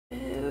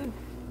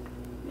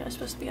I'm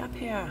supposed to be up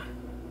here.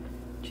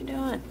 What you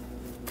doing?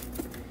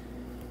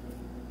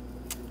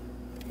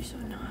 You're so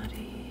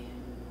naughty.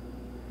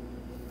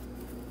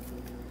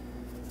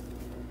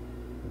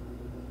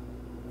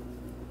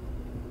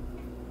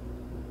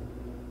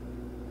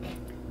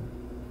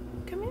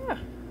 Come here.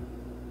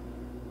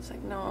 It's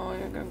like, no,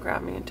 you're gonna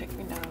grab me and take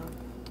me down.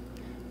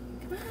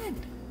 Come on.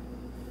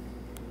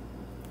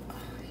 Oh,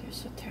 you're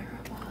so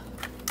terrible.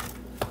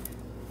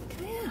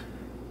 Come here.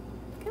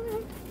 Come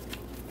on.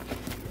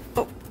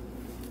 Oh.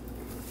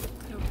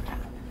 Little rat.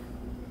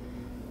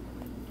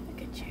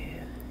 Look at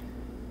you.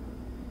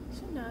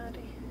 So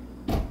naughty.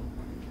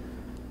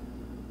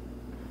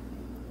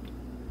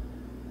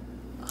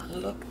 I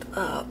looked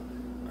up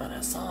and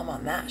I saw him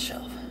on that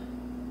shelf.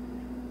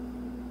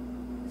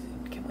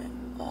 He went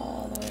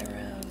all the way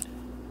around.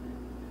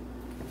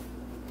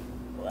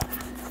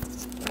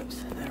 Oops,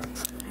 there we go.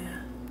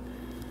 Yeah.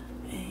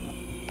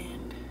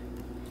 And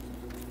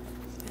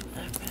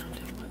then I found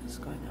him. What is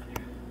going on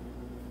here?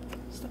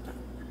 Step up.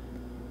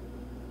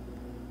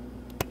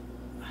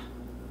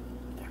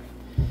 There.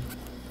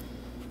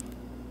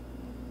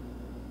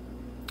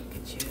 Look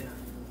at you.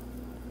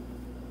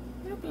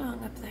 You don't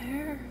belong up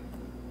there.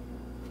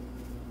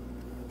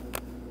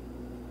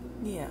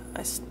 Yeah,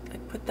 I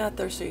put that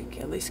there so you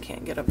at least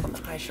can't get up on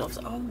the high shelves.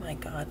 Oh my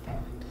God.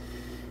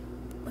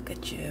 Look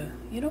at you.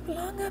 You don't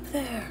belong up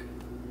there.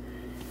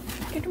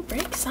 You're gonna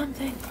break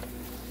something.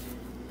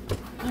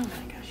 Oh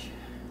my gosh.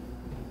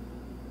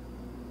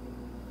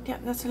 Yeah,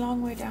 that's a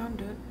long way down,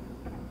 dude.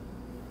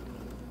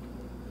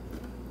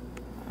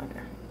 Oh,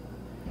 there.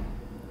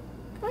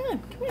 Come on,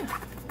 come here.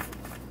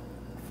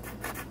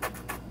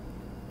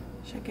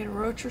 Should I get a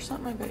roach or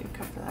something? I bet you'd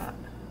come for that.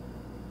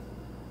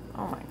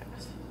 Oh my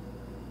goodness.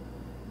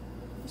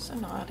 You're so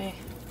naughty.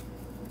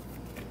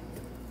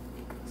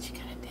 What you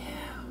gonna do?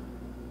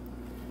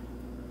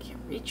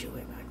 Can't reach you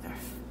way back there.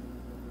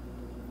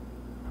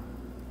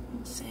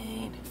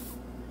 Insane.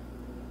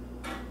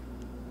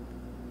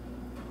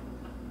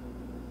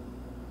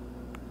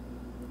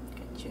 Look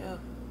at you.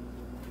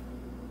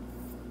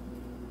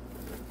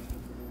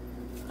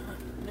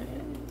 No,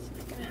 it's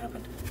not gonna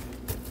happen.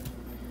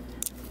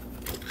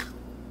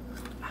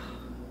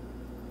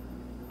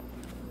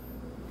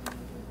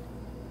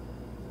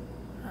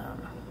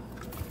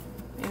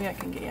 Maybe I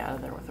can get you out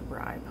of there with a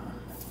bribe, huh?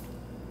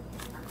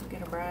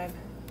 Get a bribe.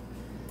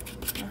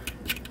 Huh?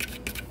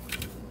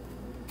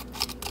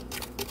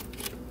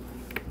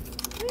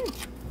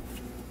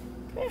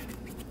 Come here.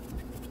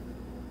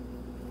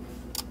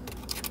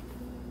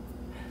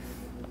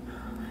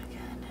 Oh my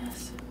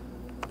goodness.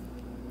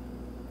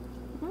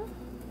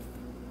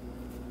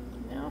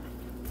 No.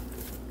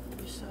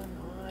 You're so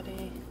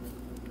naughty.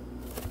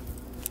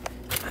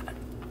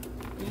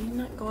 You're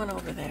not going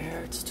over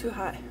there. It's too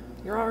high.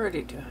 You're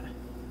already too high.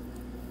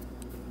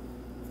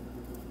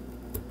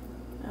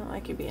 I don't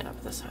like you being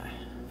up this high.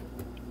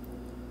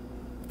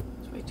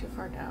 It's way too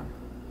far down.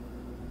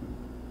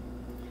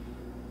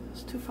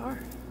 It's too far.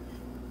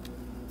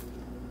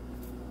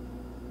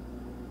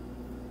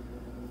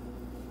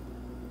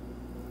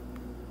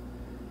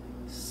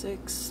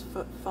 Six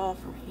foot fall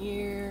from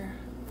here.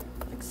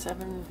 Like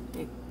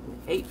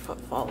 8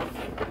 foot fall.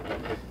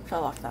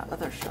 Fell off that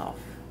other shelf.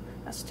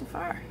 That's too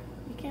far.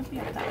 You can't be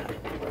up that high.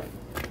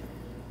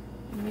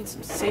 You need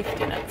some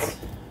safety nets.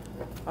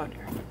 Oh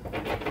dear.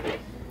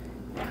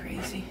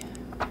 Crazy.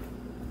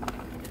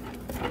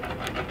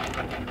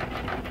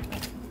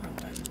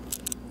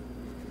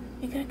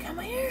 You gonna come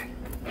here?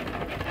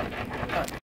 Oh.